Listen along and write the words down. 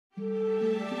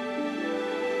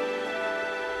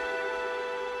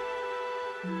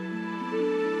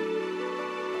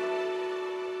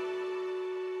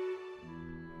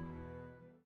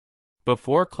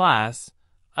Before class,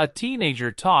 a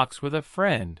teenager talks with a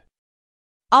friend.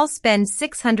 I'll spend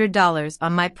 $600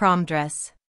 on my prom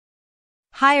dress.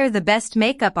 Hire the best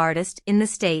makeup artist in the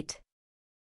state.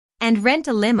 And rent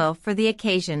a limo for the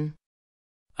occasion.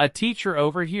 A teacher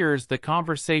overhears the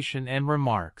conversation and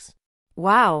remarks.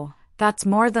 Wow, that's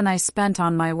more than I spent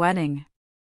on my wedding.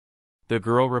 The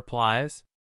girl replies.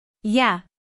 Yeah.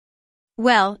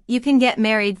 Well, you can get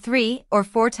married 3 or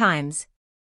 4 times.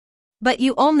 But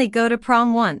you only go to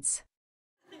prom once.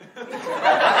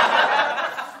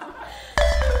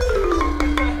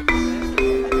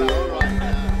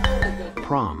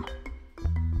 Prom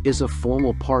is a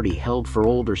formal party held for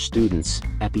older students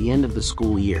at the end of the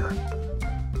school year,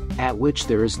 at which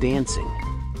there is dancing.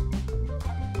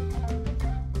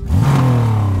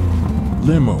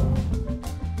 Limo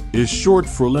is short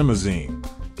for limousine.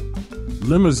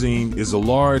 Limousine is a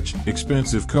large,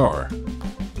 expensive car,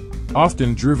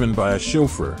 often driven by a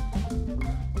chauffeur.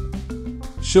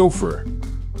 Chauffeur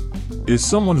is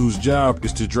someone whose job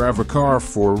is to drive a car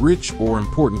for a rich or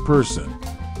important person.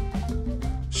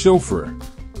 Chauffeur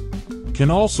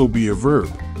can also be a verb.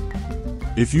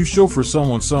 If you chauffeur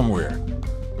someone somewhere,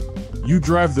 you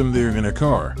drive them there in a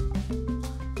car,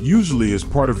 usually as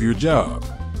part of your job.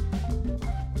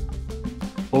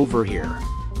 Overhear.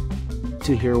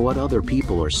 To hear what other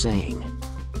people are saying,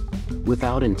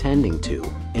 without intending to,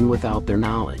 and without their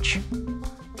knowledge.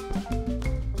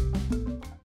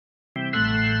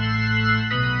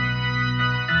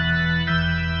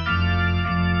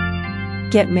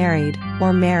 Get married,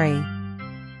 or marry.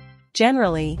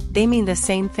 Generally, they mean the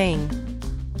same thing.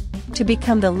 To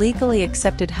become the legally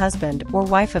accepted husband or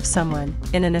wife of someone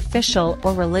in an official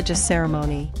or religious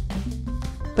ceremony.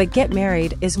 But get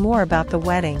married is more about the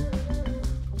wedding.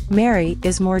 Marry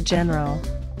is more general.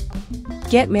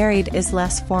 Get married is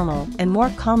less formal and more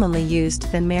commonly used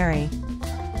than marry.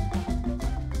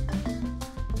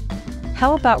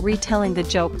 How about retelling the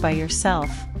joke by yourself?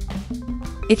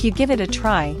 If you give it a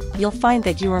try, you'll find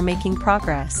that you are making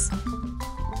progress.